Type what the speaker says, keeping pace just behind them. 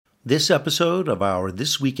This episode of our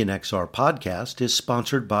This Week in XR podcast is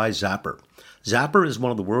sponsored by Zapper. Zapper is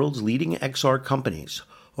one of the world's leading XR companies.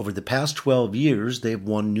 Over the past 12 years, they've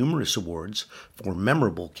won numerous awards for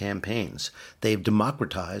memorable campaigns. They've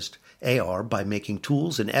democratized AR by making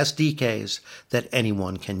tools and SDKs that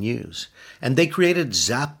anyone can use. And they created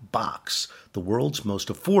ZapBox, the world's most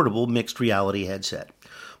affordable mixed reality headset.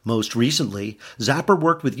 Most recently, Zapper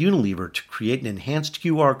worked with Unilever to create an enhanced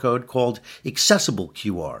QR code called Accessible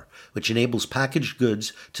QR, which enables packaged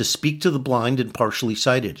goods to speak to the blind and partially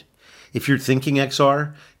sighted. If you're thinking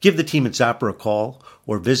XR, give the team at Zapper a call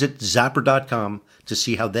or visit zapper.com to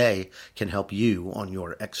see how they can help you on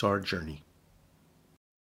your XR journey.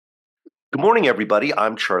 Good morning, everybody.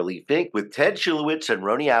 I'm Charlie Fink with Ted Shilowitz and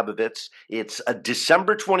Roni Abovitz. It's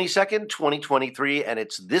December 22nd, 2023, and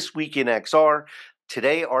it's This Week in XR.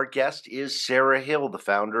 Today, our guest is Sarah Hill, the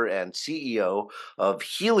founder and CEO of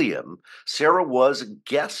Healium. Sarah was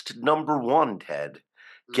guest number one, Ted.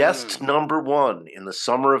 Guest number one in the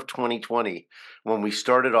summer of 2020 when we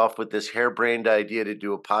started off with this harebrained idea to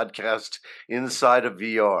do a podcast inside of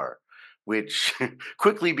VR, which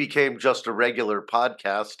quickly became just a regular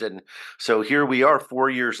podcast. And so here we are 4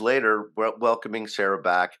 years later, welcoming Sarah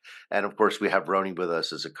back. And of course, we have Roni with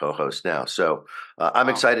us as a co-host now. So I'm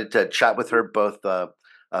excited to chat with her both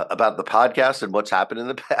about the podcast and what's happened in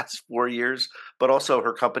the past 4 years, but also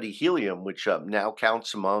her company Healium, which now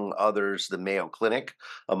counts among others the Mayo Clinic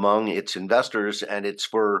among its investors, and it's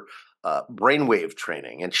for brainwave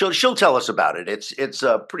training, and she'll tell us about it. It's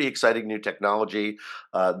a pretty exciting new technology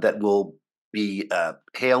that will be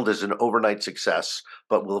hailed as an overnight success,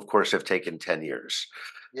 but will of course have taken 10 years.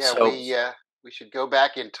 Yeah, So, we should go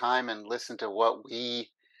back in time and listen to what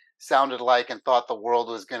we sounded like and thought the world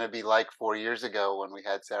was going to be like 4 years ago when we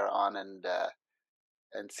had Sarah on,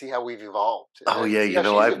 and see how we've evolved. oh And yeah, see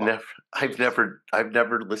how she's evolved. I've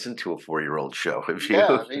never listened to a 4-year-old show. Have you?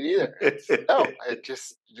 Yeah, me neither. It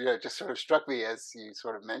just sort of struck me as you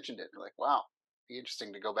sort of mentioned it. Like, wow, be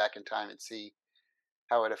interesting to go back in time and see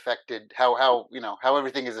how it affected how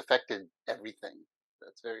everything has affected everything.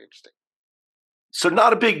 That's very interesting. So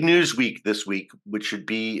not a big news week this week, which should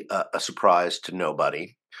be a surprise to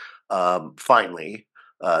nobody. Finally,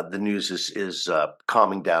 the news is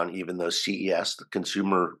calming down, even though CES,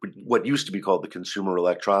 what used to be called the Consumer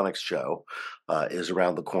Electronics Show, is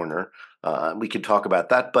around the corner. We can talk about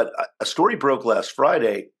that. But a story broke last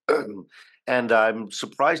Friday, and I'm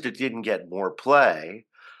surprised it didn't get more play.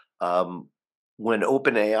 When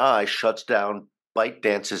OpenAI shuts down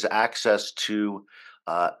ByteDance's access to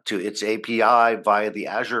its API via the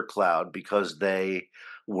Azure cloud because they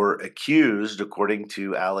were accused, according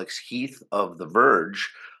to Alex Heath of The Verge,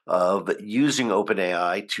 of using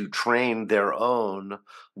OpenAI to train their own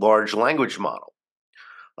large language model,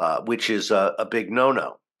 which is a big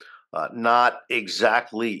no-no. Not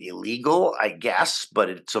exactly illegal, I guess, but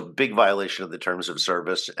it's a big violation of the terms of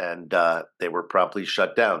service, and they were promptly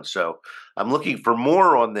shut down. So I'm looking for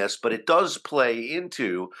more on this, but it does play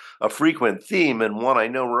into a frequent theme, and one I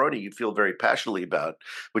know, Roni, you feel very passionately about,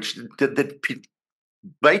 which that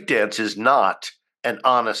ByteDance is not an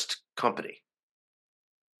honest company.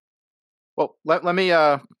 Well, let me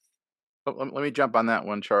jump on that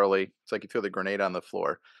one, Charlie. It's like you threw the grenade on the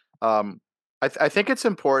floor. I think it's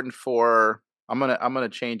important for I'm gonna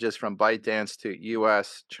change this from ByteDance to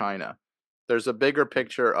U.S. China. There's a bigger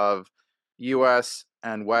picture of U.S.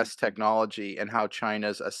 and West technology and how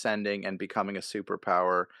China's ascending and becoming a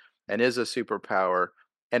superpower and is a superpower,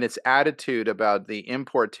 and its attitude about the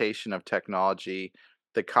importation of technology,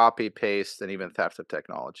 the copy paste, and even theft of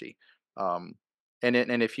technology. And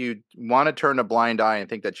if you want to turn a blind eye and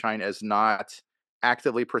think that China is not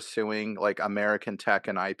actively pursuing like American tech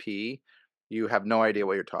and IP, you have no idea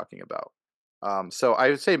what you're talking about. So I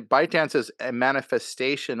would say ByteDance is a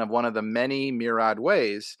manifestation of one of the many myriad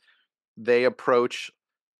ways they approach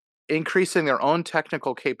increasing their own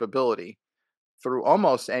technical capability through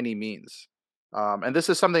almost any means. And this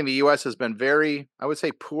is something the U.S. has been very, I would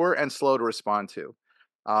say, poor and slow to respond to.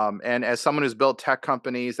 And as someone who's built tech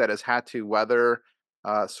companies that has had to weather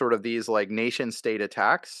sort of these like nation state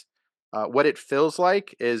attacks, what it feels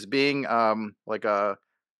like is being like a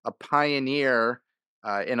pioneer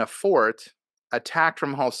in a fort attacked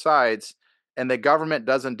from all sides, and the government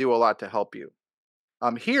doesn't do a lot to help you.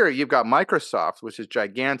 Here, you've got Microsoft, which is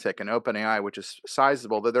gigantic, and OpenAI, which is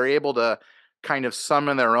sizable, that they're able to kind of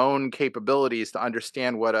summon their own capabilities to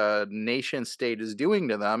understand what a nation state is doing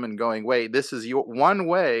to them and going, wait, this is one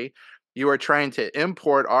way you are trying to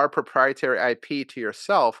import our proprietary IP to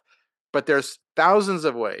yourself, but there's thousands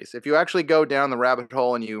of ways. If you actually go down the rabbit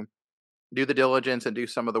hole and you do the diligence and do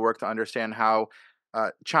some of the work to understand how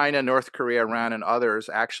China, North Korea, Iran, and others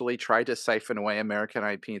actually try to siphon away American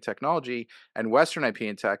IP and technology and Western IP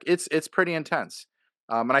and tech. It's pretty intense,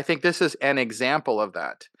 and I think this is an example of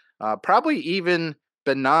that. Probably even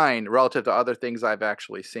benign relative to other things I've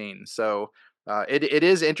actually seen. So it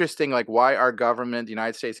is interesting, like why our government, the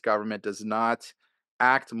United States government, does not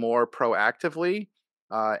act more proactively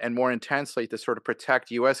and more intensely to sort of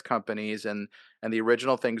protect U.S. companies and the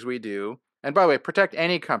original things we do. And by the way, protect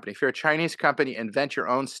any company. If you're a Chinese company, invent your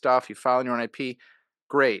own stuff, you file on your own IP,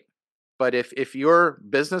 great. But if your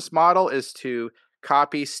business model is to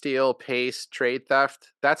copy, steal, paste, trade theft,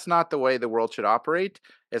 that's not the way the world should operate.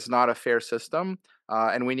 It's not a fair system,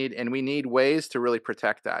 and we need ways to really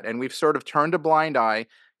protect that. And we've sort of turned a blind eye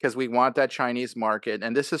because we want that Chinese market.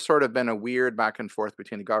 And this has sort of been a weird back and forth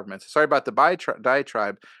between the governments. Sorry about the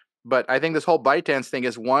diatribe, but I think this whole ByteDance thing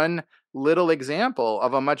is one little example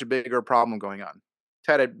of a much bigger problem going on.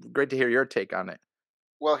 Ted, great to hear your take on it.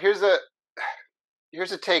 Well, here's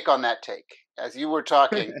a take on that take. As you were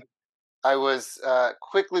talking, I was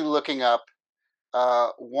quickly looking up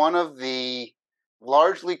one of the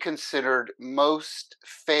largely considered most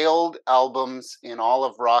failed albums in all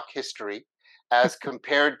of rock history, as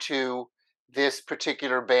compared to this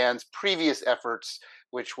particular band's previous efforts,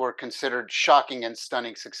 which were considered shocking and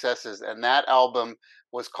stunning successes. And that album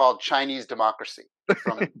was called Chinese Democracy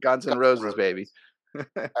from Guns N' Guns N' Roses, Roses. baby.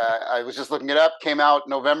 I was just looking it up. Came out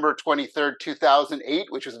November 23rd, 2008,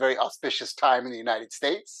 which was a very auspicious time in the United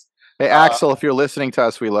States. Hey, Axel, if you're listening to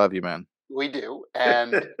us, we love you, man. We do.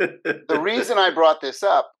 And the reason I brought this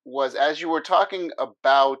up was as you were talking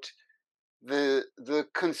about the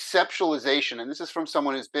conceptualization, and this is from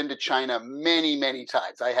someone who's been to China many, many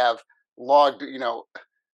times. I have logged,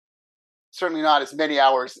 certainly not as many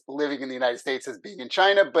hours living in the United States as being in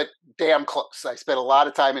China, but damn close. I spent a lot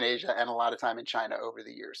of time in Asia and a lot of time in China over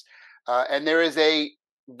the years. And there is a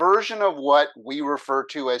version of what we refer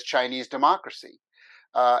to as Chinese democracy.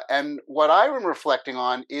 And what I am reflecting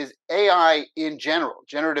on is AI in general,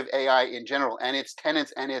 generative AI in general, and its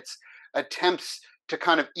tenets and its attempts to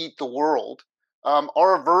kind of eat the world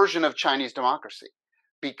are a version of Chinese democracy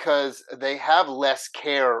because they have less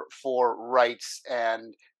care for rights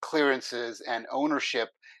and clearances and ownership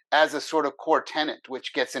as a sort of core tenet,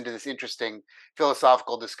 which gets into this interesting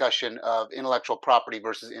philosophical discussion of intellectual property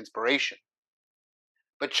versus inspiration.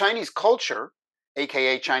 But Chinese culture,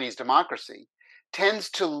 aka Chinese democracy, tends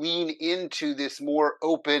to lean into this more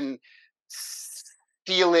open,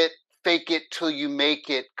 steal it, fake it till you make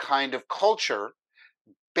it kind of culture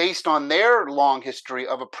based on their long history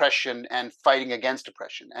of oppression and fighting against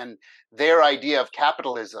oppression. And their idea of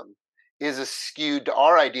capitalism is skewed to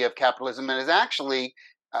our idea of capitalism and is actually,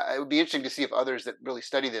 it would be interesting to see if others that really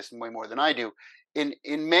study this way more than I do, in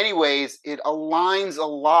many ways, it aligns a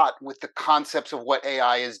lot with the concepts of what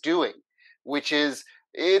AI is doing, which is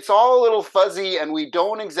it's all a little fuzzy and we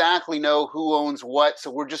don't exactly know who owns what.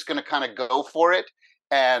 So we're just going to kind of go for it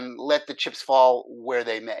and let the chips fall where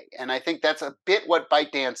they may. And I think that's a bit what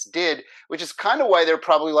ByteDance did, which is kind of why they're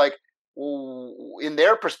probably like, in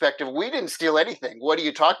their perspective, we didn't steal anything. What are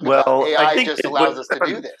you talking about? AI just allows us to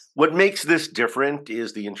do this. What makes this different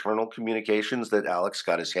is the internal communications that Alex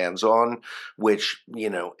got his hands on, which,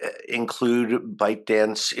 include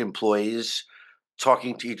ByteDance employees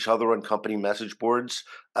talking to each other on company message boards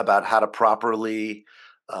about how to properly,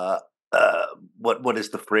 what is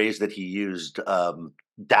the phrase that he used?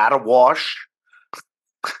 Data wash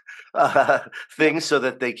things so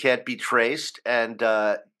that they can't be traced, and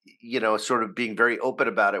sort of being very open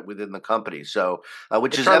about it within the company. So,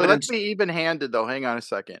 which is Charlie, evidence. let's be even-handed, though. Hang on a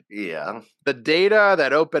second. Yeah, the data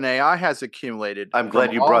that OpenAI has accumulated. I'm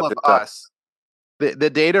glad you brought this up.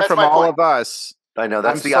 The data from all of us. I know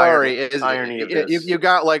that's the irony of this. You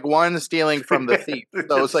got like one stealing from the thief.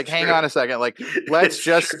 So it's like, hang on a second. Like,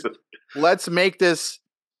 let's make this.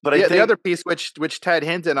 But the other piece, which Ted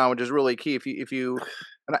hinted on, which is really key. If you,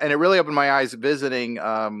 and it really opened my eyes visiting.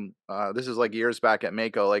 This is like years back at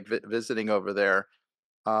Mako, like visiting over there.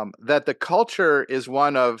 That the culture is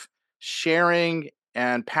one of sharing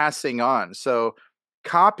and passing on. So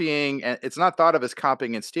copying, and it's not thought of as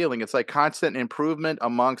copying and stealing. It's like constant improvement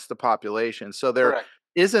amongst the population. So there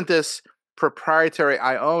isn't this proprietary,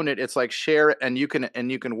 I own it. It's like share it and you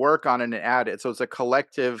can work on it and add it. So it's a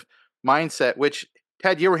collective mindset, which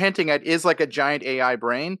Ted, you were hinting at is like a giant AI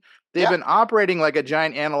brain. They've been operating like a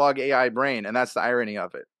giant analog AI brain, and that's the irony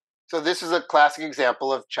of it. So this is a classic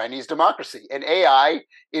example of Chinese democracy. And AI,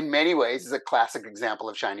 in many ways, is a classic example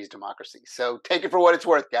of Chinese democracy. So take it for what it's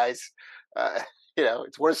worth, guys.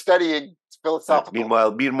 It's worth studying. It's philosophical.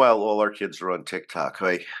 Meanwhile, all our kids are on TikTok.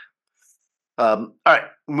 Right? All right,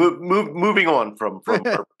 moving on from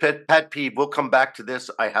our pet peeve. We'll come back to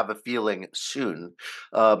this. I have a feeling soon.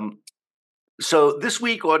 Um, so this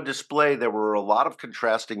week on display, there were a lot of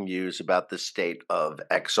contrasting views about the state of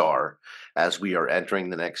XR as we are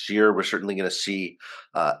entering the next year. We're certainly going to see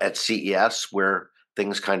at CES where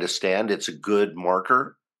things kind of stand. It's a good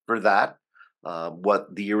marker for that,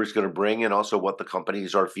 what the year is going to bring, and also what the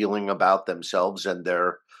companies are feeling about themselves and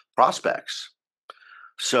their prospects.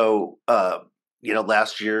 So,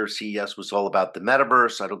 last year CES was all about the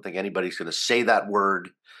metaverse. I don't think anybody's going to say that word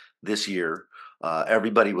this year.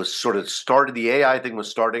 Everybody was sort of started. The AI thing was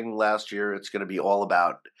starting last year. It's going to be all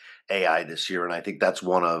about AI this year, and I think that's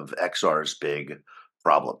one of XR's big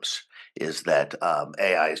problems. Is that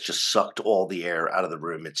AI has just sucked all the air out of the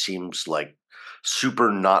room. It seems like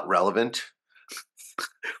super not relevant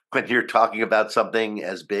when you're talking about something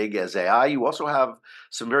as big as AI. You also have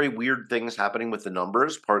some very weird things happening with the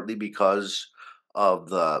numbers, partly because of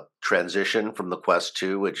the transition from the Quest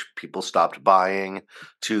 2, which people stopped buying,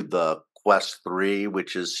 to the Quest 3,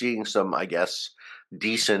 which is seeing some, I guess,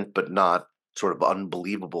 decent but not sort of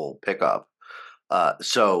unbelievable pickup.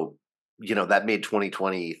 So that made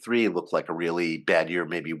 2023 look like a really bad year,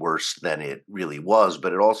 maybe worse than it really was.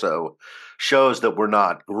 But it also shows that we're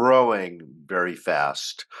not growing very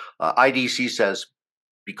fast. IDC says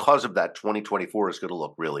because of that, 2024 is going to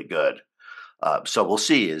look really good. So we'll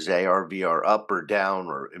see, is AR, VR up or down,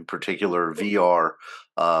 or in particular VR.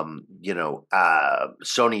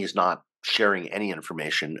 Sony is not sharing any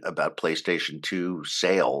information about PlayStation 2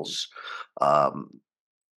 sales. I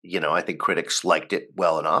think critics liked it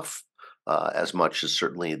well enough, as much as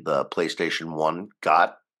certainly the PlayStation 1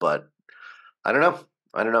 got, but I don't know.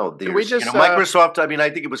 I don't know. Can we There's, just Microsoft. I mean,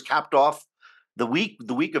 I think it was capped off. The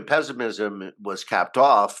week of pessimism was capped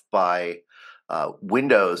off by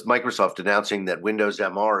Microsoft announcing that Windows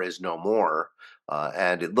MR is no more,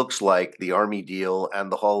 and it looks like the Army deal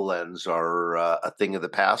and the HoloLens are a thing of the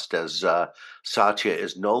past, as Satya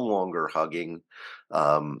is no longer hugging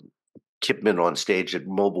Kipman on stage at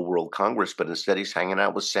Mobile World Congress, but instead he's hanging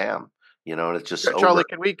out with Sam. And it's just over.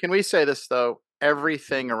 Charlie, can we say this though?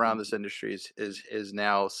 Everything around this industry is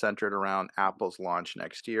now centered around Apple's launch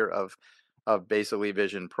next year of basically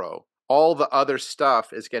Vision Pro. All the other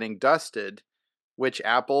stuff is getting dusted, which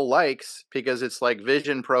Apple likes because it's like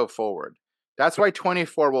Vision Pro forward. That's why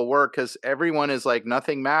 24 will work, because everyone is like,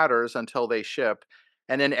 nothing matters until they ship,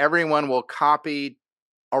 and then everyone will copy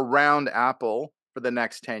around Apple for the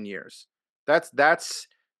next 10 years. That's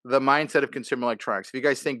the mindset of consumer electronics. If you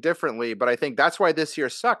guys think differently, but I think that's why this year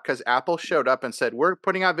sucked, because Apple showed up and said, we're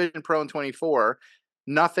putting out Vision Pro in 24.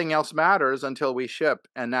 Nothing else matters until we ship.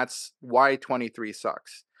 And that's why 23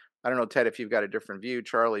 sucks. I don't know, Ted, if you've got a different view,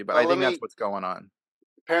 Charlie, but I think that's what's going on.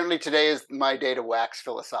 Apparently today is my day to wax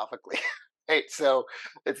philosophically. Right, so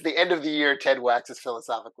it's the end of the year. Ted waxes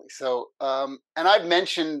philosophically. So, and I've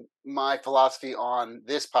mentioned my philosophy on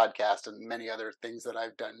this podcast and many other things that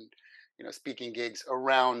I've done, speaking gigs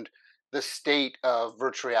around the state of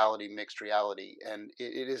virtual reality, mixed reality, and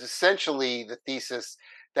it is essentially the thesis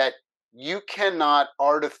that you cannot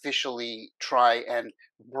artificially try and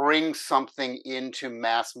bring something into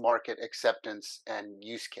mass market acceptance and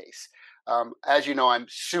use case. As you know, I'm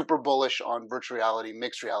super bullish on virtual reality,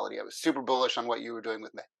 mixed reality. I was super bullish on what you were doing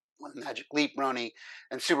with Magic Leap, Roni,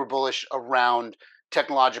 and super bullish around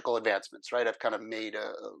technological advancements, right? I've kind of made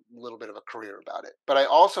a little bit of a career about it. But I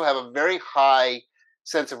also have a very high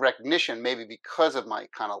sense of recognition, maybe because of my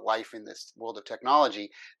kind of life in this world of technology,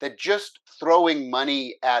 that just throwing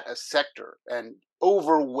money at a sector and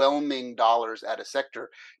overwhelming dollars at a sector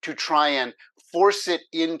to try and force it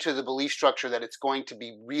into the belief structure that it's going to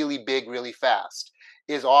be really big, really fast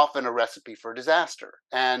is often a recipe for disaster.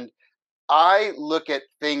 And I look at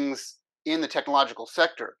things in the technological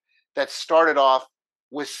sector that started off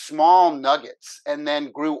with small nuggets and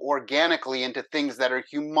then grew organically into things that are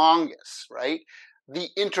humongous, right? The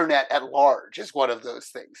internet at large is one of those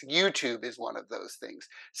things. YouTube is one of those things.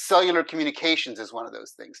 Cellular communications is one of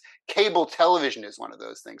those things. Cable television is one of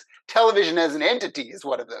those things. Television as an entity is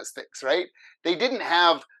one of those things, right? They didn't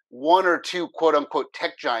have one or two quote unquote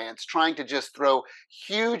tech giants trying to just throw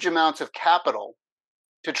huge amounts of capital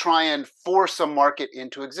to try and force a market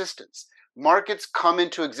into existence. Markets come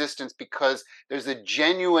into existence because there's a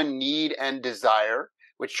genuine need and desire,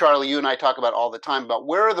 which Charlie, you and I talk about all the time, about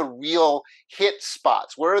where are the real hit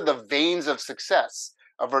spots, where are the veins of success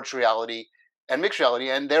of virtual reality and mixed reality.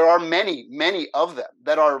 And there are many, many of them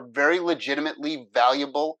that are very legitimately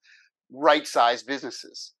valuable, right-sized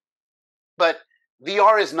businesses. But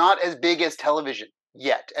VR is not as big as television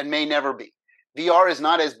yet and may never be. VR is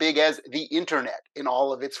not as big as the internet in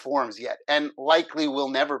all of its forms yet, and likely will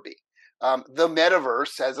never be. The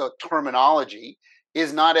metaverse, as a terminology,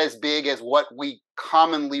 is not as big as what we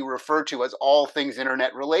commonly refer to as all things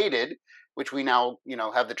internet related, which we now,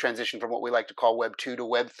 have the transition from what we like to call Web 2 to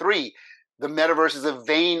Web 3. The metaverse is a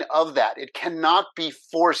vein of that. It cannot be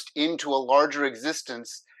forced into a larger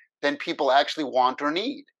existence than people actually want or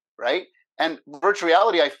need, right? And virtual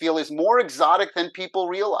reality, I feel, is more exotic than people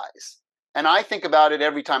realize. And I think about it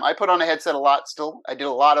every time. I put on a headset a lot still. I did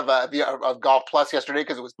a lot of Golf Plus yesterday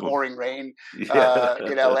because it was pouring rain Yeah.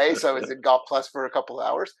 in LA. So I was in Golf Plus for a couple of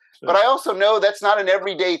hours. But I also know that's not an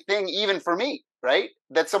everyday thing, even for me, right?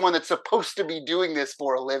 That's someone that's supposed to be doing this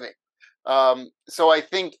for a living. So I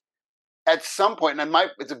think at some point, and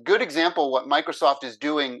it's a good example of what Microsoft is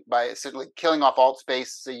doing by essentially killing off alt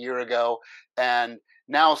space a year ago and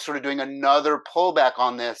now sort of doing another pullback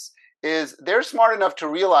on this, is they're smart enough to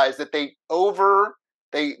realize that they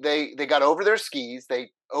got over their skis, they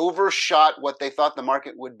overshot what they thought the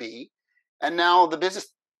market would be, and now the business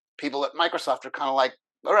people at Microsoft are kind of like,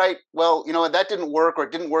 all right, well, you know what, that didn't work, or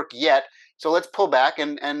it didn't work yet, so let's pull back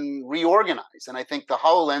and reorganize. And I think the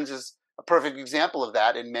HoloLens is a perfect example of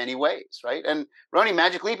that in many ways, right? And Roni,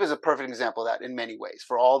 Magic Leap is a perfect example of that in many ways.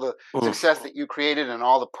 For all the success that you created and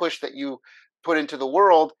all the push that you put into the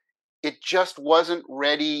world, it just wasn't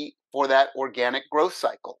ready for that organic growth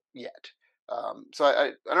cycle yet. So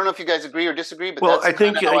I don't know if you guys agree or disagree, but Well, that's I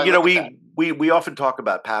think how I look at that. we often talk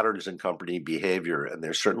about patterns in company behavior, and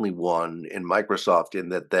there's certainly one in Microsoft in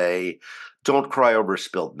that they don't cry over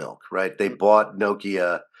spilled milk, right? They bought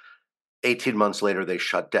Nokia. 18 months later, they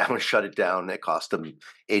shut it down. It cost them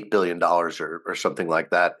 $8 billion or something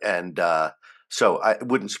like that. And so it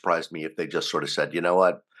wouldn't surprise me if they just sort of said, you know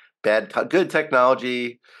what, good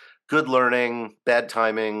technology, good learning, bad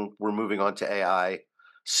timing. We're moving on to AI.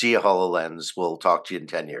 See a HoloLens. We'll talk to you in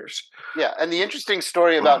 10 years. Yeah, and the interesting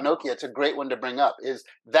story about Nokia, it's a great one to bring up, is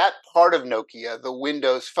that part of Nokia, the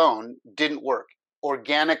Windows Phone, didn't work,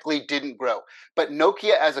 organically didn't grow. But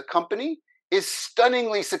Nokia as a company is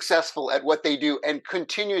stunningly successful at what they do and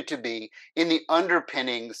continue to be in the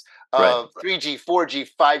underpinnings Right. of 3G, 4G,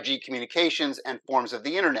 5G communications and forms of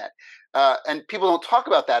the internet. And people don't talk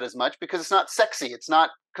about that as much because it's not sexy, it's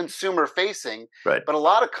not consumer facing. Right. But a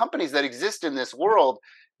lot of companies that exist in this world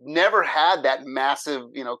never had that massive,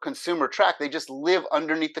 consumer track. They just live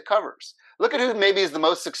underneath the covers. Look at who maybe is the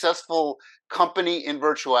most successful company in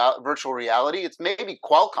virtual reality. It's maybe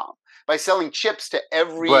Qualcomm, by selling chips to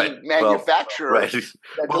every manufacturer. Right.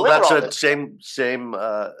 Well, that's a same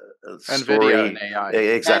NVIDIA story. and AI.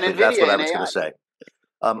 Exactly. And That's NVIDIA what I and was going AI. to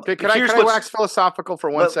say. Can I wax philosophical for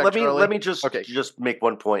one second, Charlie? Let me just make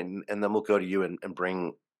one point, and then we'll go to you and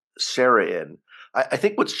bring Sarah in. I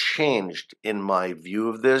think what's changed in my view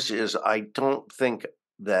of this is I don't think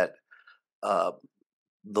that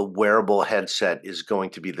the wearable headset is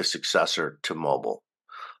going to be the successor to mobile.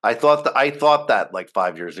 I thought that like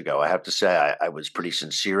 5 years ago. I have to say I was pretty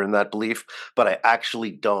sincere in that belief, but I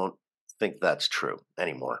actually don't think that's true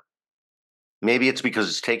anymore. Maybe it's because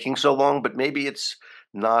it's taking so long, but maybe it's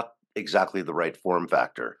not exactly the right form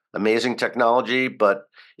factor. Amazing technology, but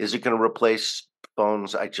is it going to replace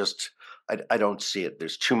phones? I don't see it.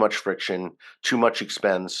 There's too much friction, too much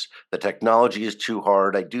expense. The technology is too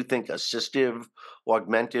hard. I do think assistive,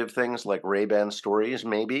 augmentive things like Ray-Ban stories,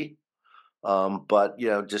 maybe. But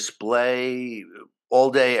display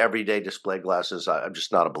all day, every day display glasses. I'm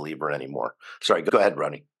just not a believer anymore. Sorry, go ahead,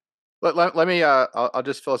 Ronnie. Let me. I'll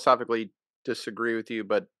just philosophically disagree with you,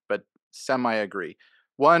 but semi agree.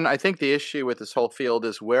 One, I think the issue with this whole field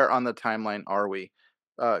is where on the timeline are we?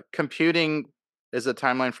 Computing is a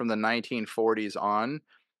timeline from the 1940s on,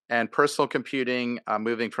 and personal computing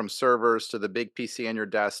moving from servers to the big PC on your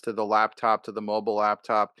desk to the laptop to the mobile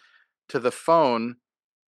laptop to the phone.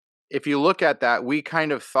 If you look at that, we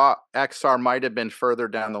kind of thought XR might have been further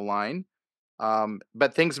down the line,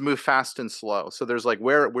 but things move fast and slow. So there's like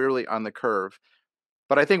where we're really on the curve.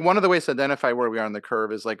 But I think one of the ways to identify where we are on the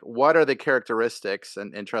curve is like, what are the characteristics?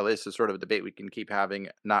 And Charlie, this is sort of a debate we can keep having,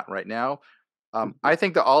 not right now. I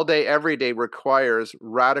think the all day, every day requires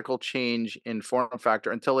radical change in form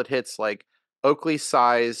factor until it hits like Oakley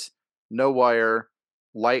size, no wire,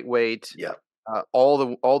 lightweight, Yeah.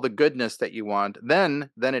 all the goodness that you want. Then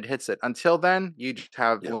it hits it. Until then, you just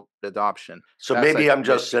have adoption. So maybe I'm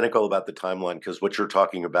just cynical about the timeline because what you're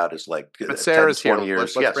talking about is like but Sarah's 10, 20 here.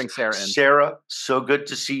 years. Let's bring Sarah in. Sarah, so good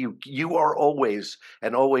to see you. You are always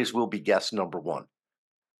and always will be guest number one.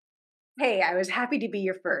 Hey, I was happy to be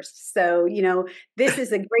your first. So, this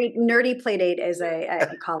is a great nerdy play date, as I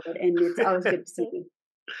call it, and it's always good to see you.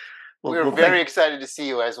 We're Well, very excited to see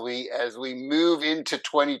you as we move into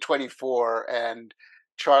 2024. And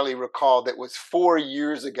Charlie recalled it was 4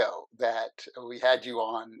 years ago that we had you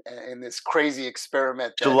on in this crazy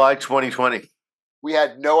experiment that July 2020. we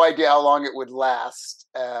had no idea how long it would last,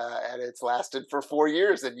 and it's lasted for 4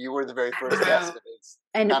 years. And you were the very first guest. It's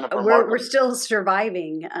And kind of we're remarkable. still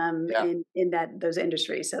surviving Yeah. in those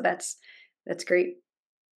industries. So that's great.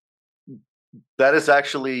 That is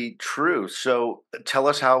actually true. So tell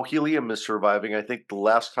us how Helium is surviving. I think the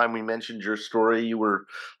last time we mentioned your story, you were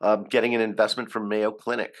getting an investment from Mayo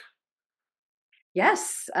Clinic.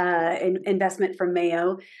 Yes, investment from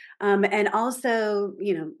Mayo, and also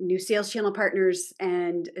new sales channel partners,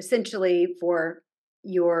 and essentially for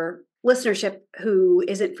your listenership who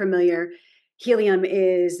isn't familiar, Helium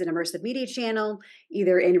is an immersive media channel,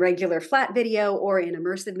 either in regular flat video or in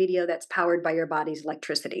immersive media that's powered by your body's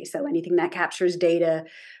electricity. So anything that captures data,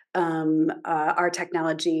 our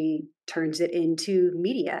technology turns it into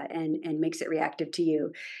media and makes it reactive to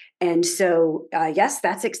you. And so, yes,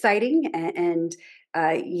 that's exciting. And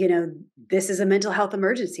this is a mental health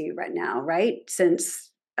emergency right now, right?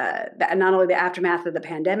 Since not only the aftermath of the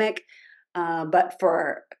pandemic, but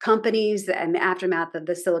for companies and the aftermath of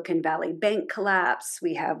the Silicon Valley Bank collapse,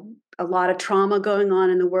 we have a lot of trauma going on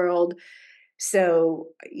in the world. So,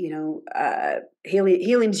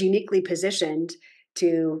 Healing's uniquely positioned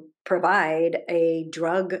to provide a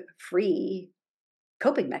drug-free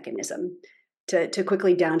coping mechanism to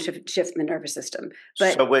quickly downshift the nervous system.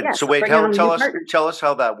 But So wait, yes, so wait, bringing on a tell new us partner. tell us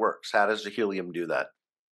how that works. How does the Helium do that?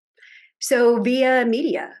 So via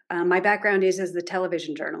media, my background is as the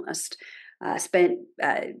television journalist. Spent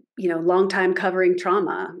long time covering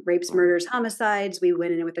trauma, rapes, murders, homicides. We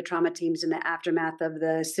went in with the trauma teams in the aftermath of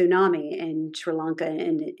the tsunami in Sri Lanka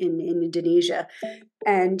and in Indonesia,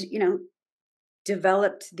 and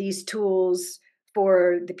developed these tools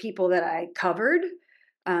for the people that I covered.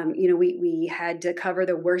 We had to cover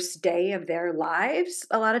the worst day of their lives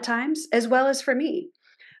a lot of times, as well as for me.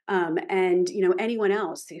 And anyone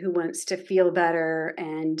else who wants to feel better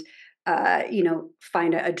and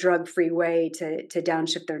find a drug-free way to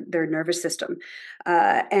downshift their nervous system.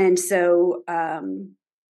 And so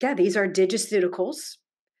yeah, these are digiceuticals,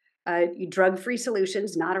 drug-free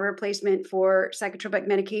solutions, not a replacement for psychotropic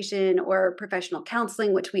medication or professional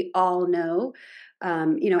counseling, which we all know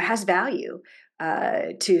has value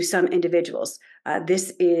to some individuals.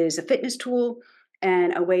 This is a fitness tool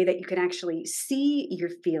and a way that you can actually see your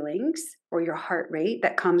feelings or your heart rate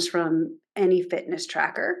that comes from any fitness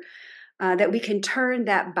tracker, that we can turn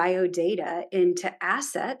that bio data into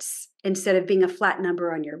assets instead of being a flat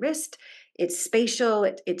number on your wrist. It's spatial,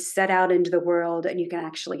 it's set out into the world, and you can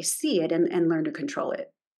actually see it and learn to control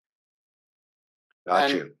it.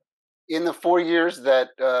 Got And you. in the 4 years that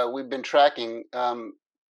we've been tracking,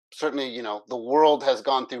 certainly, the world has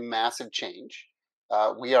gone through massive change.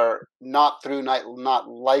 We are not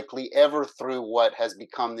likely ever through what has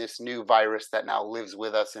become this new virus that now lives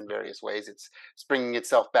with us in various ways. It's springing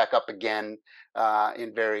itself back up again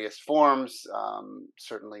in various forms.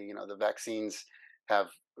 Certainly, the vaccines have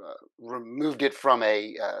removed it from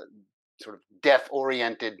a sort of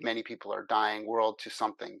death-oriented, many people are dying world to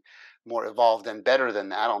something more evolved and better than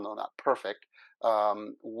that. Although not perfect.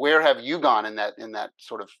 Where have you gone in that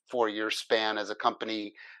sort of 4 year span as a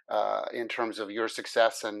company in terms of your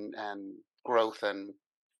success and growth, and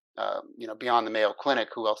beyond the Mayo Clinic,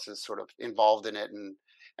 who else is sort of involved in it?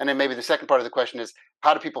 And then maybe the second part of the question is,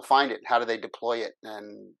 how do people find it? How do they deploy it?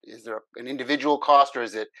 And is there an individual cost, or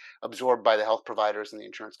is it absorbed by the health providers and the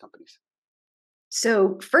insurance companies?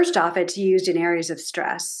 So first off, it's used in areas of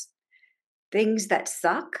stress, things that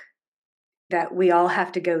suck, that we all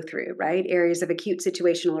have to go through, right? Areas of acute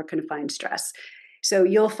situational or confined stress. So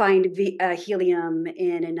you'll find Helium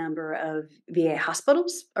in a number of VA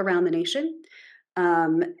hospitals around the nation.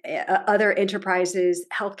 Other enterprises,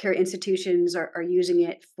 healthcare institutions are using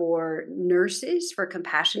it for nurses for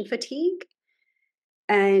compassion fatigue.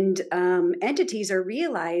 And entities are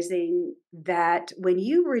realizing that when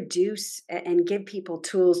you reduce and give people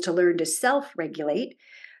tools to learn to self regulate,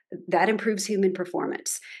 that improves human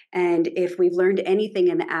performance. And if we've learned anything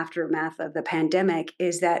in the aftermath of the pandemic,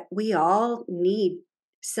 is that we all need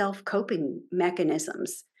self coping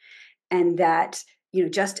mechanisms. And that,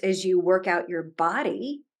 just as you work out your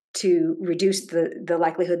body to reduce the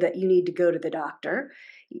likelihood that you need to go to the doctor,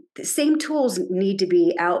 the same tools need to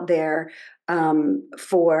be out there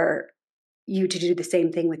for you to do the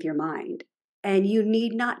same thing with your mind. And you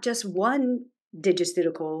need not just one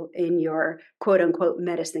digiceutical in your quote unquote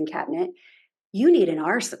medicine cabinet, you need an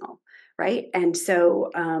arsenal, right? And so,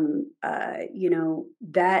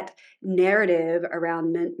 that narrative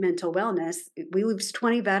around mental wellness, we lose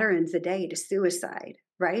 20 veterans a day to suicide,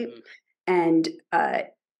 right? Mm. And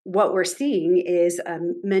what we're seeing is a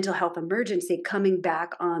mental health emergency coming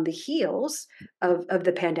back on the heels of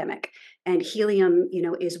the pandemic. And Healium,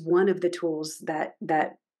 is one of the tools that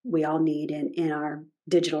we all need in our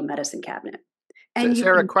digital medicine cabinet. And you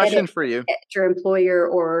Sarah, can get it question for you. at your employer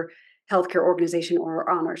or healthcare organization or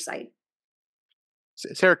on our site.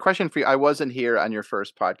 Sarah, question for you. I wasn't here on your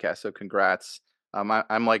first podcast, so congrats.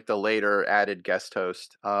 I'm like the later added guest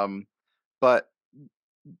host. But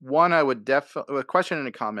one, I would definitely a question and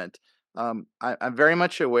a comment. I'm very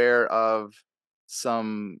much aware of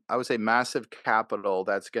some, I would say, massive capital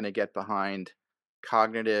that's going to get behind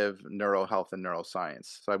cognitive neuro health and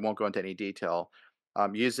neuroscience. So I won't go into any detail.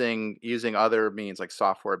 Using other means like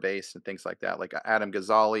software based and things like that. Like Adam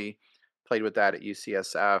Ghazali played with that at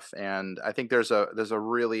UCSF, and I think there's a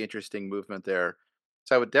really interesting movement there.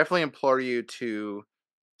 So I would definitely implore you to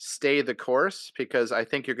stay the course, because I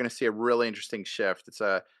think you're going to see a really interesting shift. It's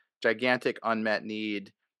a gigantic unmet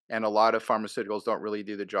need, and a lot of pharmaceuticals don't really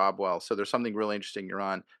do the job well. So there's something really interesting you're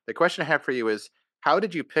on. The question I have for you is, how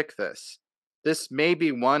did you pick this? This may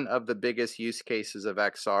be one of the biggest use cases of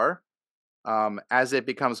XR, as it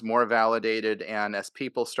becomes more validated and as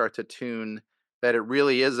people start to tune that it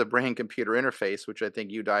really is a brain computer interface, which I think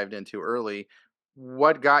you dived into early.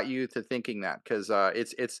 What got you to thinking that? Because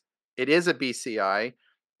it is a BCI,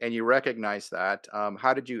 and you recognize that.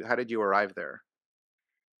 How did you arrive there?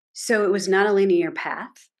 So it was not a linear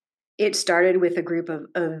path. It started with a group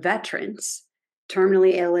of veterans,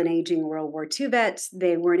 terminally ill and aging World War II vets.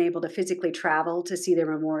 They weren't able to physically travel to see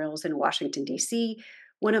their memorials in Washington, D.C.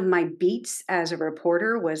 One of my beats as a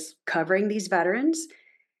reporter was covering these veterans.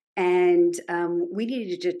 And we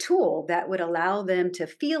needed a tool that would allow them to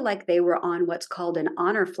feel like they were on what's called an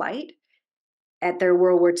honor flight at their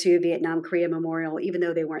World War II, Vietnam, Korea memorial, even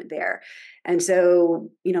though they weren't there. And so,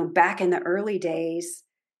 back in the early days,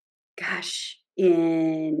 gosh,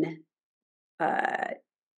 in uh,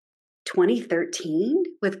 2013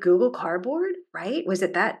 with Google Cardboard, right? Was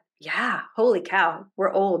it that? Yeah, holy cow,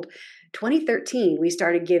 we're old. 2013, we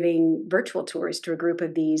started giving virtual tours to a group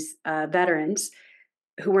of these veterans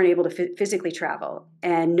who weren't able to physically travel,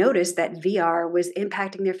 and noticed that VR was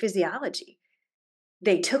impacting their physiology.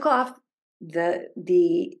 They took off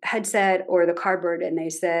the headset or the cardboard and they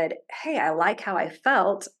said, "Hey, I like how I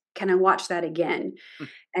felt. Can I watch that again?"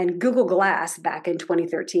 And Google Glass back in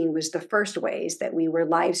 2013 was the first ways that we were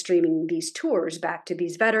live streaming these tours back to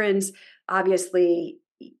these veterans. Obviously,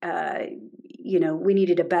 we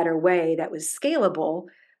needed a better way that was scalable,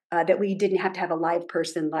 that we didn't have to have a live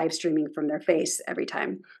person live streaming from their face every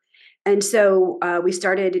time. And so we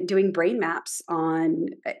started doing brain maps on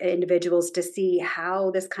individuals to see how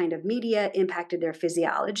this kind of media impacted their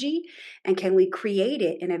physiology, and can we create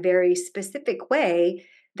it in a very specific way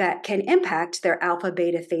that can impact their alpha,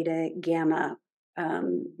 beta, theta, gamma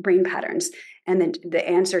brain patterns. And then the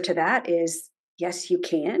answer to that is yes, you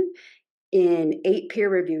can. In 8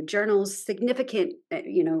 peer-reviewed journals, significant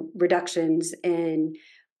reductions in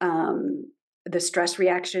the stress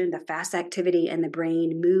reaction, the fast activity in the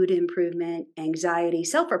brain, mood improvement, anxiety,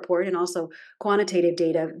 self-report, and also quantitative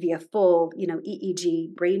data via full,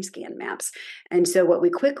 EEG brain scan maps. And so what we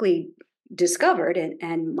quickly discovered,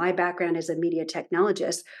 and my background as a media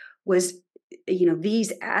technologist, was,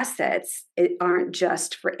 these assets aren't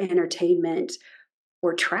just for entertainment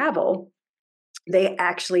or travel. They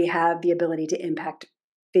actually have the ability to impact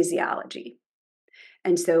physiology.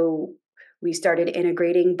 And so we started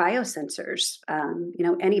integrating biosensors,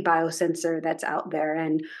 any biosensor that's out there.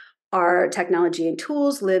 And our technology and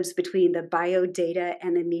tools lives between the bio data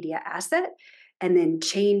and the media asset, and then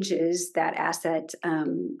changes that asset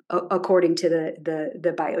according to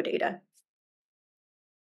the bio data.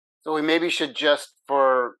 So we maybe should just,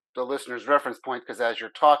 for the listener's reference point, because as you're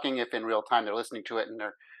talking, if in real time they're listening to it and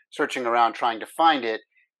they're searching around trying to find it,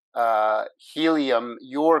 Healium,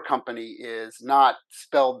 your company, is not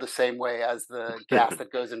spelled the same way as the gas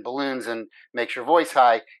that goes in balloons and makes your voice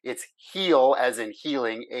high. It's heal, as in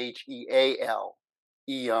healing, HEAL,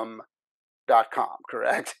 eum.com,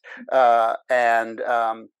 correct? So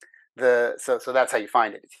that's how you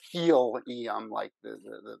find it. It's heal like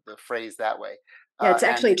the phrase that way. Yeah, it's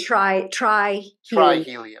actually try Try Healium.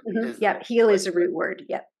 Healium. Yep, heal is a root word.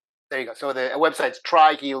 Yep. There you go. So the website's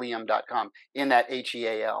tryhealium.com in that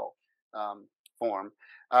HEAL form.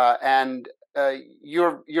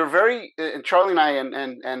 You're very, and Charlie and I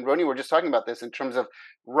and Roni were just talking about this in terms of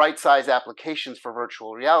right size applications for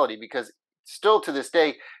virtual reality, because still to this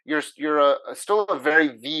day, you're still a very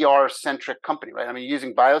VR centric company, right? I mean,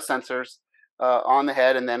 using biosensors on the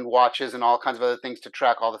head, and then watches and all kinds of other things to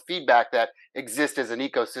track all the feedback that exists as an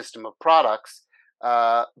ecosystem of products.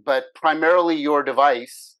 But primarily, your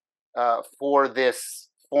device for this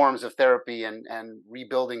forms of therapy and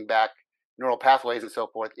rebuilding back neural pathways and so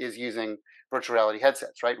forth is using virtual reality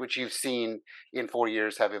headsets, right? Which you've seen in 4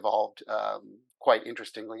 years have evolved quite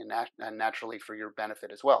interestingly and naturally for your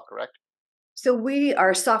benefit as well, correct? So we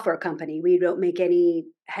are a software company. We don't make any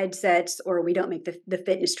headsets, or we don't make the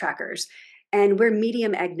fitness trackers. And we're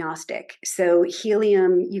medium agnostic. So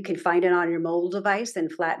Healium, you can find it on your mobile device in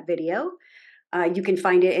flat video. You can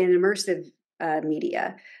find it in immersive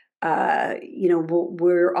media.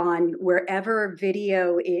 We're on wherever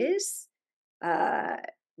video is.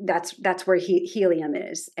 That's where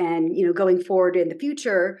Healium is. And going forward in the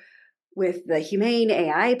future with the Humane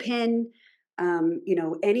AI pin,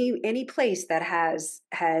 any place that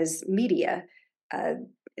has media,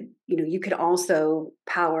 you could also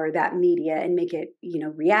power that media and make it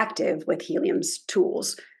reactive with Helium's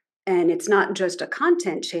tools. And it's not just a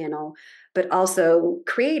content channel, but also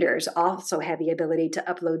creators also have the ability to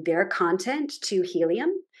upload their content to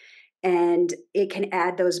Healium, and it can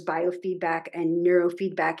add those biofeedback and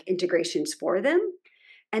neurofeedback integrations for them.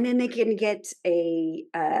 And then they can get a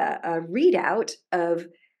readout of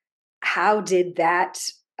how did that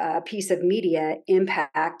piece of media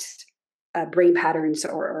impact brain patterns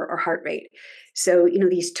or heart rate. So,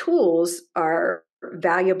 these tools are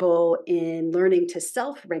valuable in learning to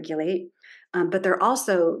self-regulate, but they're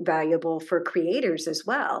also valuable for creators as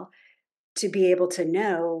well, to be able to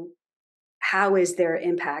know how is their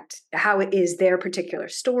impact, how is their particular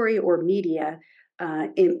story or media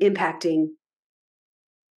impacting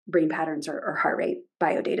brain patterns or heart rate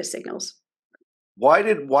biodata signals. Why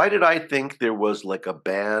did I think there was like a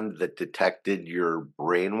band that detected your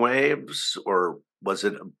brain waves, or was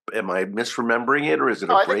it? Am I misremembering it, or is it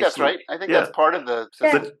No, a I think that's bracelet? right. I think Yeah, that's part of the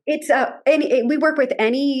Yeah, system. but it's we work with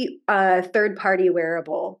any third-party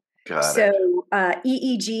wearable. got it. So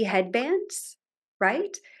EEG headbands,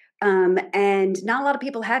 right? And not a lot of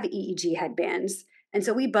people have EEG headbands, and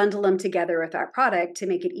so we bundle them together with our product to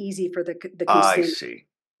make it easy for the I consumer. see.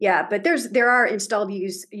 Yeah, but there are installed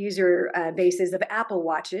user bases of Apple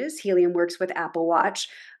Watches. Healium works with Apple Watch.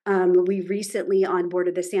 We recently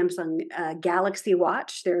onboarded the Samsung Galaxy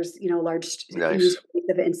Watch. There's large user Nice.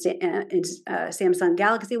 base of Samsung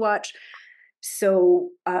Galaxy Watch. So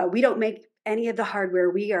we don't make any of the hardware.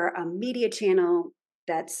 We are a media channel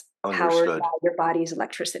that's powered by Understood. your body's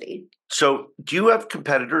electricity. So, do you have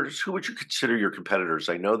competitors? Who would you consider your competitors?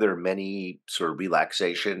 I know there are many sort of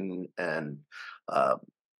relaxation and uh,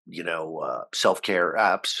 self care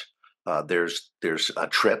apps. There's a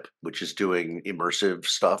Trip, which is doing immersive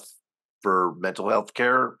stuff for mental health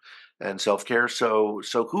care and self care. So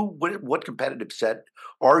what competitive set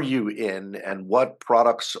are you in, and what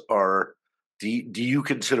products do you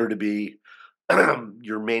consider to be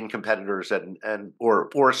your main competitors,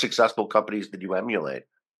 or successful companies that you emulate?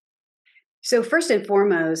 So first and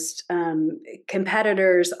foremost,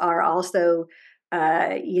 competitors are also,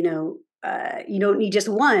 you don't need just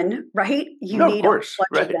one, right? You No, of need a whole course,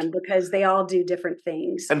 bunch of right. them because they all do different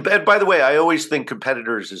things. And by the way, I always think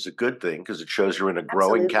competitors is a good thing because it shows you're in a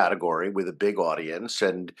growing Absolutely. category with a big audience,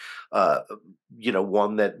 and uh,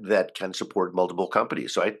 one that can support multiple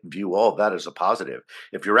companies. So I view all of that as a positive.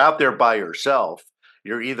 If you're out there by yourself,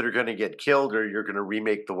 you're either going to get killed or you're going to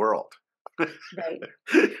remake the world. Right.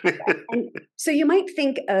 And so you might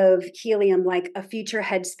think of Helium like a future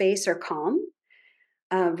headspace or calm,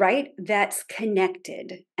 right? That's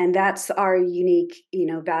connected, and that's our unique,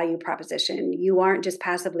 value proposition. You aren't just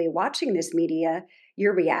passively watching this media;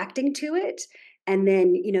 you're reacting to it, and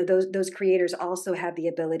then those creators also have the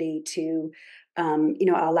ability to,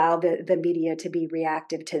 allow the media to be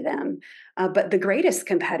reactive to them. But the greatest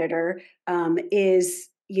competitor is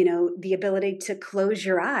the ability to close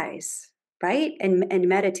your eyes, right, and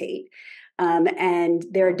meditate. And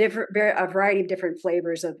there are a variety of different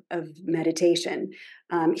flavors of meditation.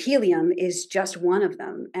 Healium is just one of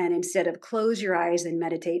them. And instead of close your eyes and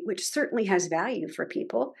meditate, which certainly has value for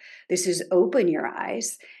people, this is open your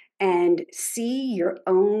eyes and see your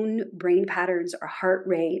own brain patterns or heart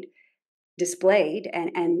rate displayed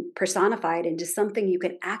and personified into something you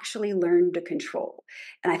can actually learn to control.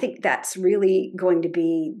 And I think that's really going to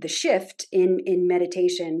be the shift in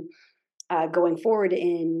meditation going forward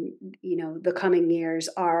in the coming years,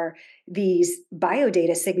 are these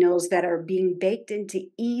biodata signals that are being baked into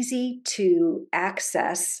easy to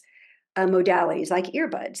access modalities like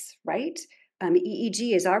earbuds, right?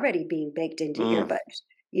 EEG is already being baked into Mm, earbuds.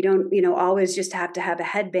 You don't, always just have to have a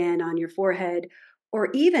headband on your forehead or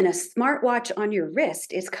even a smartwatch on your wrist.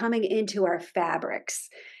 It's coming into our fabrics.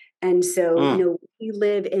 And so, Mm, we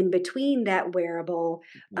live in between that wearable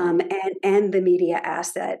mm. and the media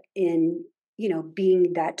asset in,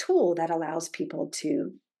 being that tool that allows people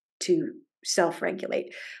to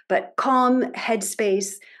self-regulate. But Calm,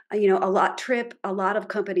 Headspace, a lot of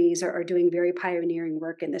companies are doing very pioneering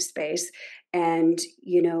work in this space. And,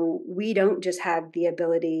 we don't just have the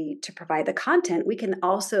ability to provide the content, we can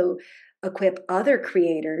also equip other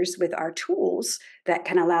creators with our tools that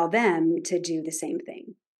can allow them to do the same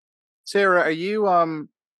thing. Sarah, are you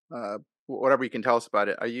whatever you can tell us about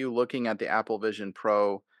it? Are you looking at the Apple Vision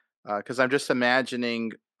Pro? Because I'm just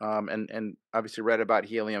imagining, and obviously read about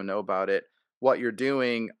Helium, know about it. What you're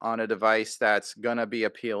doing on a device that's gonna be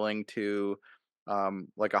appealing to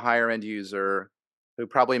like a higher end user who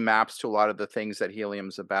probably maps to a lot of the things that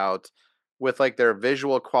Helium's about, with like their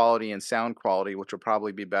visual quality and sound quality, which will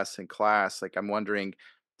probably be best in class. Like I'm wondering,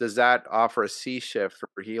 does that offer a sea shift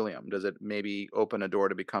for Helium? Does it maybe open a door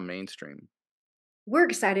to become mainstream? We're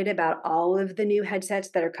excited about all of the new headsets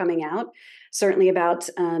that are coming out, certainly about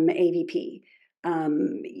AVP.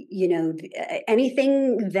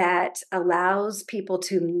 Anything that allows people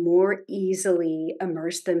to more easily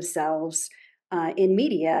immerse themselves in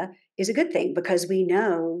media is a good thing because we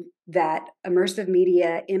know that immersive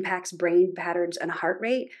media impacts brain patterns and heart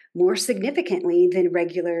rate more significantly than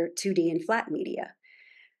regular 2D and flat media.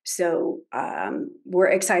 So we're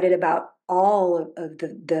excited about all of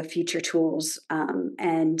the future tools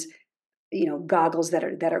and goggles that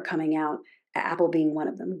are coming out. Apple being one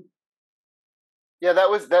of them. Yeah, that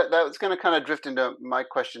was going to kind of drift into my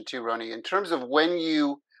question too, Roni. In terms of when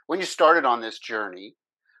you started on this journey,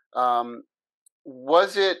 um,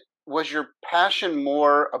 was your passion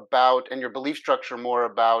more about, and your belief structure more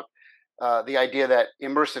about, the idea that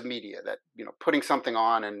immersive media, that putting something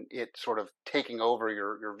on and it sort of taking over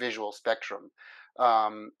your visual spectrum,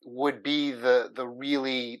 would be the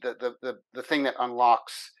really the thing that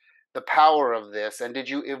unlocks the power of this? And did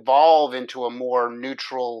you evolve into a more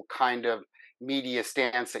neutral kind of media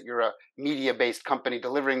stance, that you're a media based company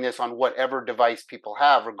delivering this on whatever device people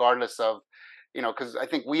have, regardless of, because I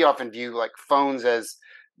think we often view like phones as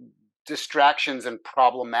distractions and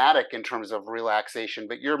problematic in terms of relaxation,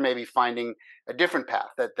 but you're maybe finding a different path,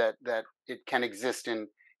 that it can exist in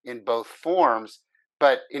both forms.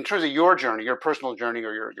 But in terms of your journey, your personal journey,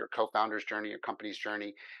 or your co-founder's journey, your company's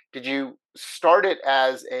journey, did you start it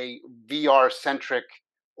as a VR centric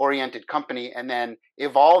oriented company and then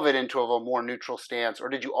evolve it into a more neutral stance, or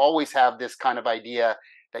did you always have this kind of idea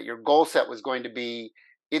that your goal set was going to be,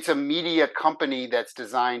 it's a media company that's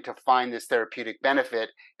designed to find this therapeutic benefit,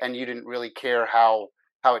 and you didn't really care how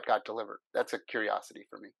it got delivered? That's a curiosity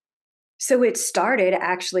for me. So it started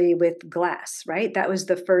actually with Glass, right? That was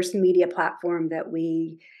the first media platform that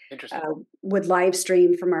we Interesting. would live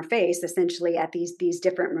stream from our face, essentially at these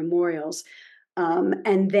different memorials,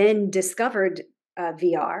 and then discovered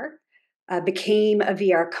VR, became a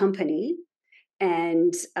VR company,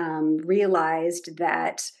 and realized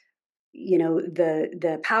that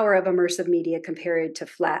the power of immersive media compared to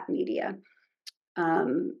flat media.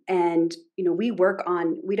 And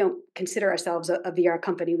we don't consider ourselves a VR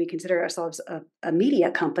company, we consider ourselves a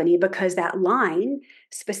media company, because that line,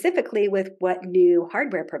 specifically with what new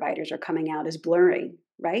hardware providers are coming out, is blurring,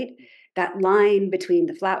 right? That line between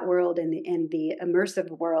the flat world and the immersive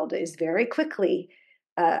world is very quickly,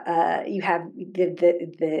 you have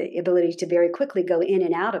the ability to very quickly go in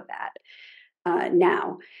and out of that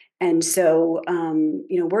now. And so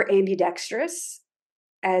we're ambidextrous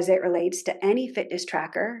as it relates to any fitness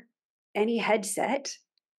tracker, any headset,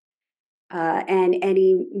 and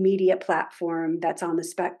any media platform that's on the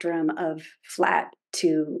spectrum of flat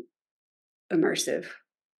to immersive.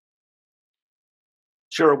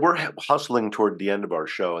 Sarah, we're hustling toward the end of our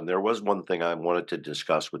show, and there was one thing I wanted to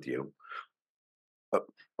discuss with you. Uh,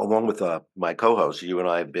 Along with my co-host, you and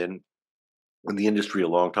I have been in the industry a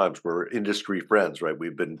long time. We're industry friends, right?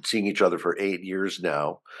 We've been seeing each other for 8 years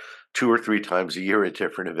now, 2 or 3 times a year at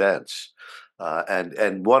different events,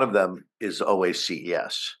 and one of them is always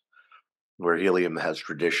CES, where Helium has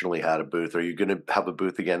traditionally had a booth. Are you going to have a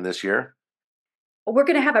booth again this year? We're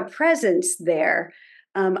going to have a presence there.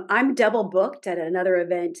 I'm double booked at another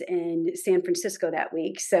event in San Francisco that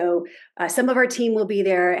week, so some of our team will be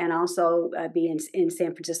there, and also be in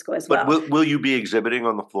San Francisco as But well. will you be exhibiting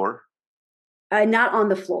on the floor? Not on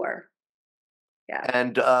the floor. Yeah.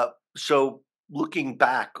 And so, looking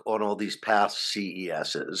back on all these past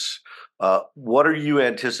CESs, what are you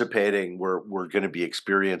anticipating we're going to be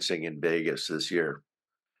experiencing in Vegas this year?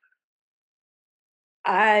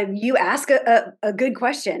 You ask a good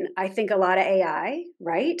question. I think a lot of AI,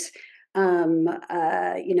 right? From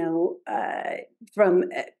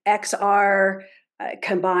XR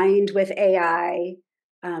combined with AI,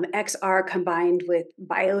 XR combined with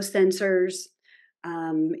biosensors.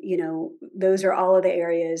 Those are all of the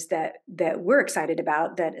areas that we're excited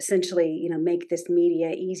about that essentially, make this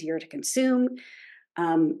media easier to consume.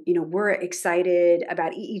 We're excited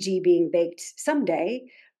about EEG being baked someday,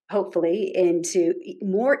 hopefully, into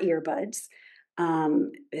more earbuds,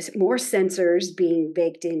 more sensors being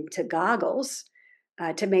baked into goggles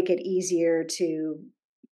to make it easier to,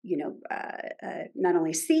 not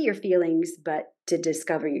only see your feelings, but to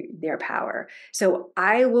discover their power. So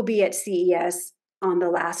I will be at CES on the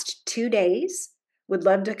last 2 days. Would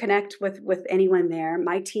love to connect with anyone there.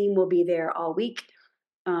 My team will be there all week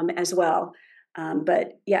as well.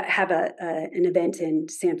 But yeah, have an event in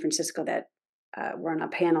San Francisco that we're on a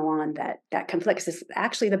panel on that conflicts. Is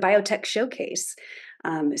actually the biotech showcase.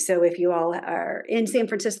 So if you all are in San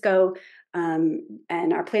Francisco and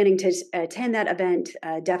are planning to attend that event,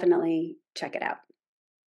 definitely check it out.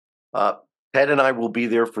 Ted and I will be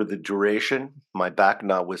there for the duration. My back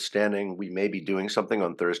notwithstanding, we may be doing something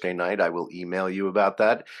on Thursday night. I will email you about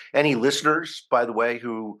that. Any listeners, by the way,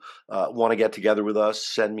 who want to get together with us,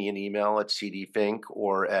 send me an email at cdfink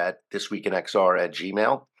or at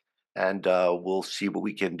thisweekinxr@gmail, and we'll see what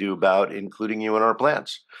we can do about including you in our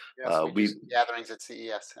plans. Yes, we do gatherings at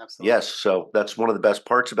CES. Absolutely. Yes, so that's one of the best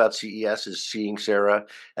parts about CES is seeing Sarah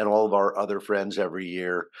and all of our other friends every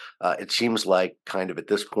year. It seems like kind of at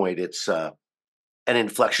this point, it's an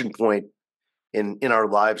inflection point in our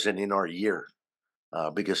lives and in our year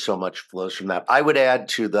because so much flows from that. I would add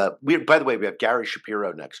to by the way, we have Gary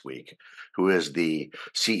Shapiro next week, who is the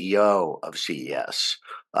CEO of CES.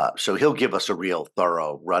 So he'll give us a real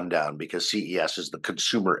thorough rundown because CES is the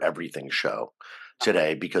consumer everything show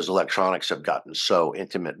today because electronics have gotten so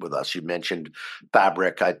intimate with us. You mentioned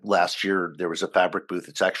fabric. Last year, there was a fabric booth.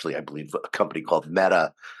 It's actually, I believe, a company called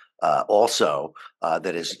Meta also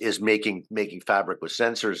that is making fabric with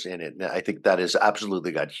sensors in it. And I think that has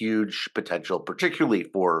absolutely got huge potential, particularly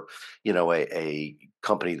for, a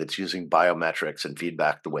company that's using biometrics and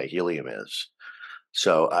feedback the way Healium is.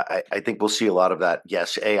 So I think we'll see a lot of that.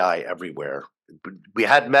 Yes, AI everywhere. We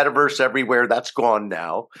had metaverse everywhere. That's gone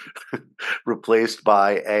now, replaced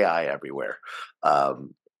by AI everywhere.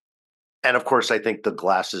 And of course, I think the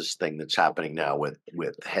glasses thing that's happening now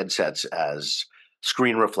with headsets as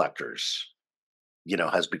screen reflectors,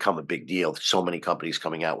 has become a big deal. So many companies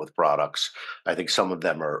coming out with products. I think some of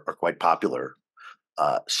them are quite popular.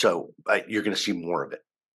 So you're going to see more of it.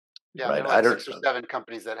 Yeah, right? there are like 6 or 7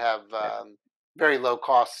 companies that have very low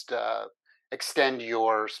cost extend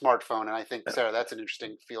your smartphone, and I think Sarah, that's an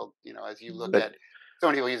interesting field. As you look at so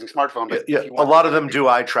many people using smartphone, but a lot of them do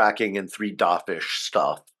eye tracking and 3DOF-ish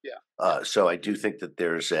stuff. Yeah. So I do think that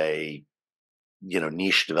there's a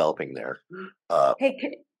niche developing there.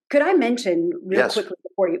 Hey, could I mention real Yes. quickly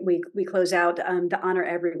before we close out the Honor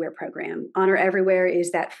Everywhere program? Honor Everywhere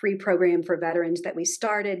is that free program for veterans that we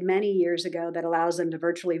started many years ago that allows them to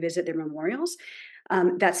virtually visit their memorials.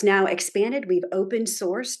 That's now expanded. We've open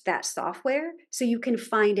sourced that software, so you can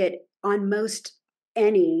find it on most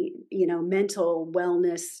any mental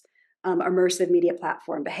wellness immersive media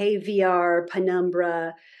platform. Behave VR,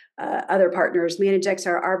 Penumbra, other partners, Manage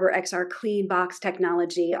XR, Arbor XR, Clean Box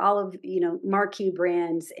Technology, all of marquee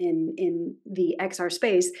brands in the XR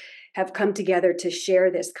space have come together to share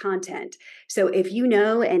this content. So if you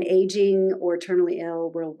know an aging or terminally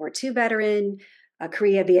ill World War II veteran, a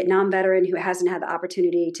Korea, Vietnam veteran who hasn't had the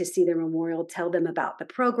opportunity to see their memorial, tell them about the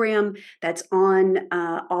program that's on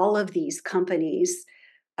all of these companies'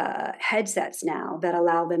 headsets now that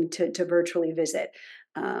allow them to virtually visit.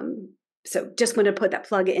 So just want to put that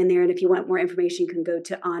plug in there. And if you want more information, you can go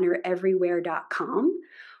to honoreverywhere.com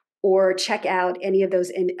or check out any of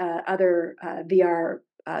those other VR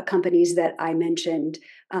companies that I mentioned.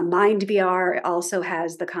 Mind VR also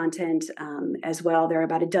has the content as well. There are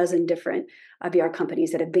about a dozen different VR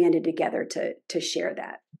companies that have banded together to share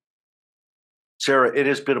that. Sarah, it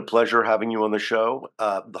has been a pleasure having you on the show,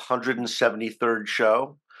 the 173rd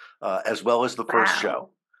show, as well as the first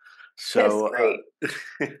show. So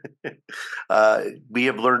we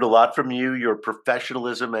have learned a lot from you. Your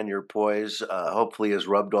professionalism and your poise hopefully has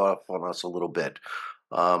rubbed off on us a little bit.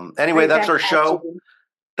 Anyway, that's our show.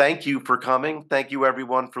 Thank you for coming. Thank you,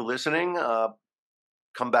 everyone, for listening.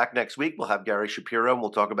 Come back next week. We'll have Gary Shapiro, and we'll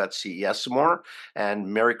talk about CES some more. And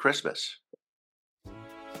Merry Christmas.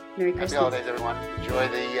 Merry Christmas. Happy holidays, everyone. Enjoy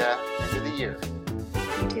the end of the year.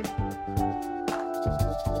 You too.